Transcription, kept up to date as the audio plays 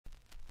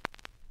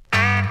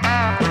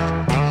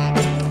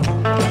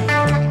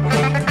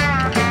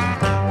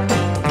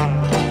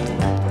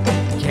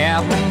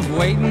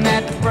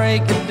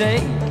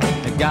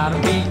gotta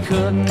be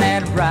cutting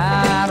that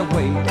right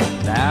away.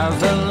 The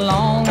hours are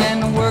long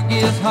and the work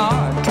is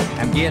hard.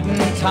 I'm getting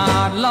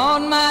tired,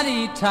 Lord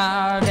mighty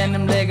tired, and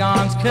them leg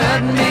arms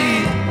cutting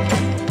me,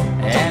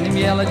 and them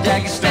yellow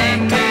jackets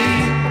sting me,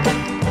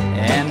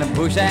 and the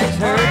bush axe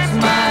hurts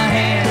my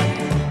hand,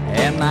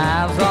 and my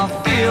eyes are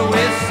filled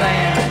with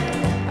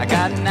sand. I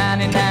got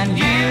 99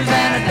 years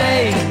and a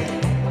day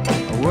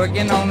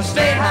working on the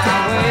state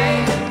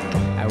highway.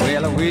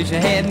 Well, I wish I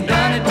hadn't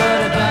done it, but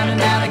I done it.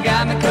 Now they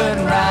got me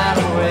cutting right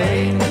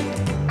away.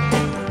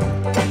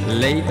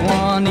 Late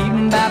one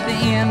evening, about the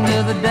end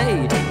of the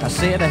day, I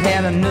said I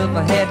had enough,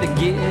 I had to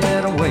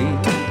get away.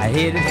 I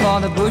headed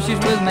for the bushes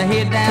with my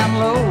head down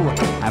low.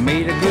 I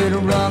made a good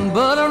run,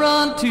 but I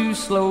run too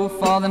slow,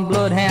 for them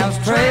bloodhounds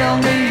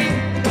trailed me,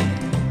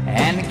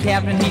 and the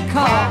captain, he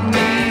caught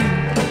me,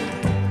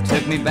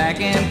 took me back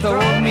and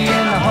threw me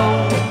in the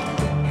hole.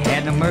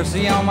 Had no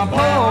mercy on my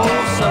poor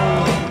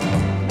soul.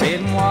 Bed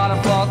in water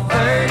for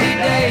 30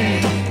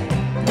 days,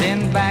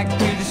 then back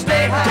to the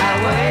state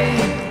highway.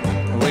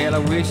 Well, I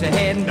wish I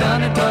hadn't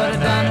done it, but I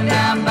done it.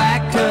 Now I'm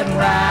back cutting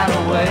right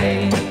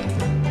away.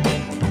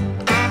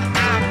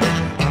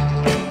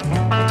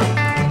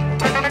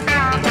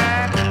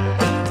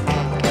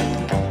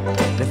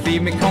 They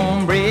feed me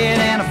cornbread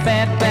and a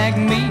fat bag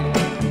of meat,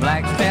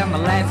 black fat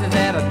molasses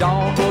that a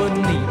dog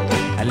wouldn't eat,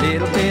 a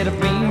little bit of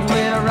beans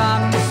with a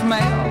rotten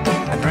smell.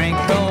 I drink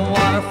cold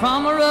water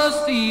from a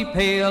rusty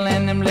pail,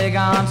 and them leg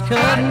arms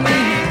cutting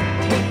me,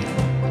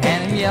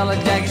 and them yellow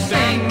jackets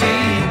sting me,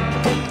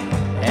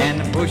 and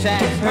the bush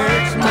axe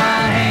hurts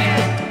my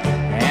hand,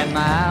 and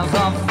my eyes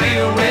are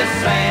filled with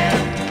sand.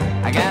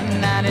 I got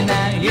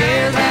 99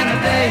 years and a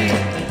day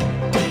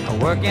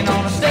working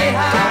on a state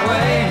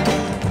highway.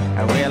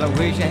 Well, I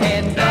wish I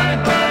hadn't done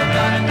it, but I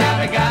done it. Now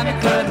they got me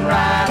cutting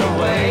right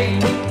away.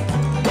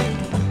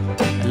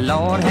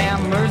 Lord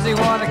have mercy,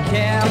 what a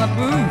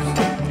calaboose.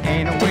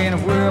 Ain't a way in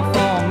the world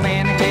for a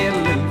man to get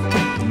loose.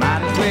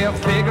 Might as well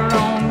figure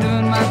on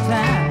doing my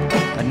time.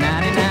 But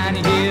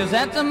 99 years,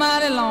 that's a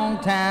mighty long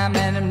time.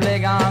 And them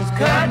leg arms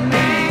cut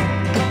me,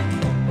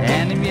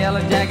 and them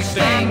yellow jackets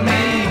sting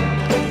me,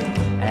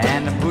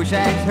 and the bush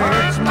axe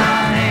hurts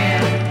my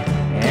hand,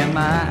 and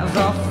my eyes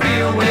are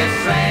filled with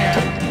sand.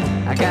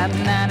 I got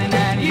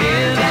 99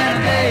 years and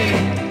a day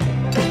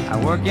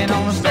working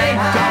on the state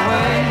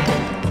highway.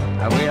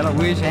 Well, I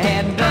wish I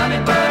hadn't done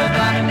it, but I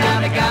done it. Now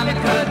they got me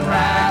cutting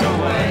right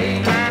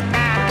away.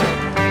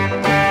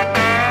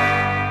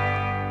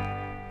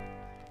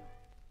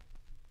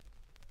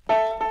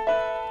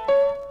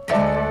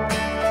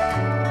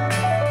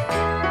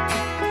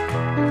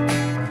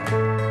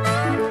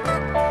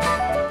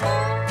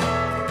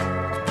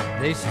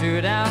 They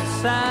stood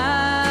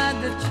outside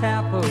the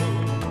chapel,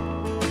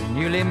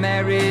 newly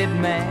married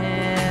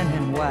man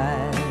and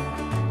wife,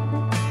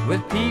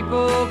 with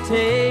people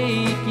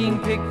taking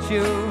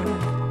pictures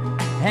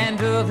and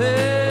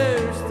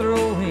others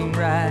throwing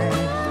rice.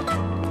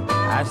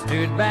 I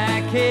stood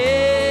back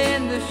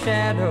in the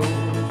shadows,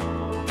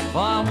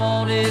 for I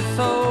wanted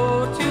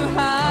so to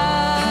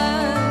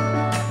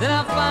hide. Then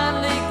I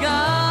finally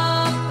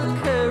got the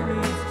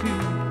courage to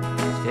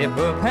step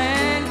up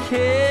and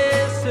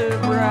kiss her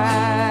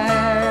bride.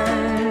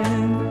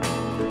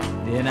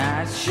 Then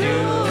I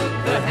shook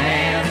the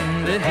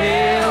hand that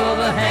held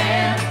the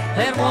hand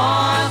that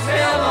once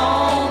held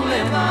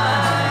only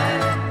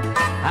mine.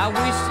 I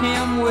wished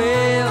him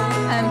well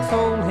and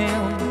told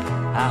him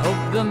I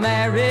hope the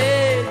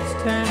marriage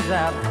turns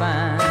out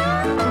fine.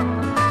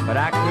 But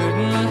I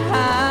couldn't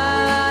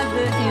hide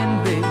the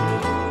envy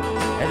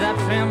as I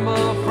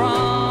trembled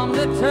from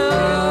the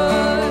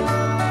touch,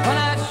 when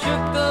I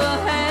shook the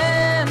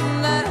hand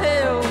that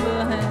held the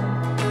hand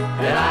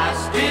that I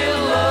still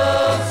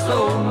love so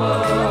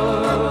much.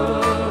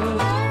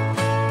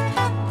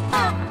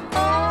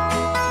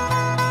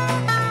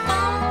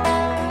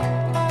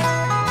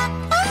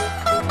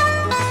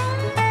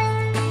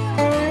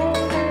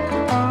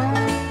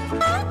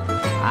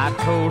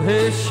 Told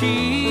her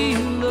she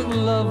looked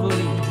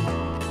lovely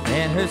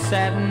in her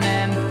satin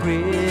and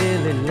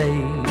frilly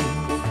lace,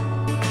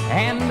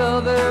 and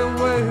other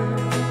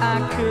words I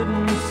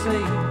couldn't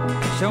say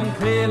shone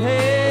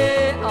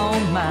clearly on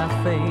my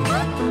face,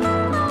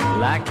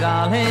 like,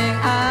 darling,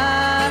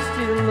 I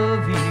still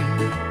love you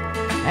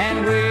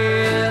and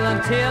will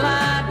until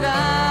I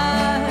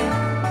die.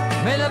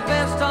 May the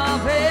best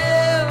of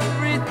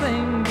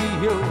everything be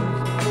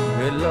yours.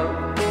 Good luck,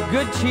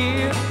 good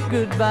cheer,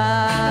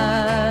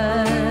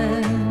 goodbye.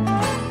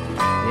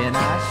 Then I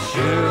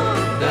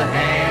shook the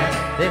hand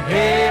that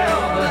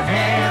held the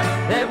hand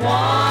that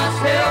once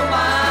held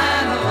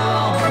mine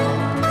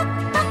alone,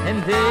 and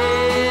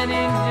then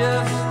in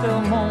just a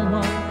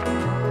moment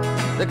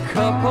the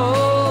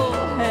couple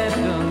had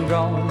done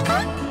gone.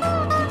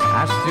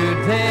 I stood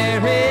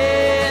there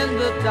in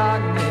the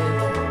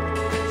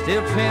darkness,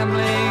 still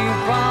trembling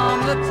from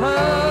the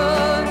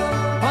touch,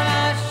 when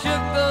I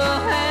shook the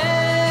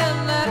hand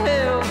that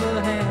held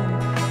the hand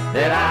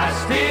that I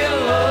still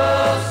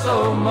love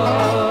so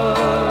much.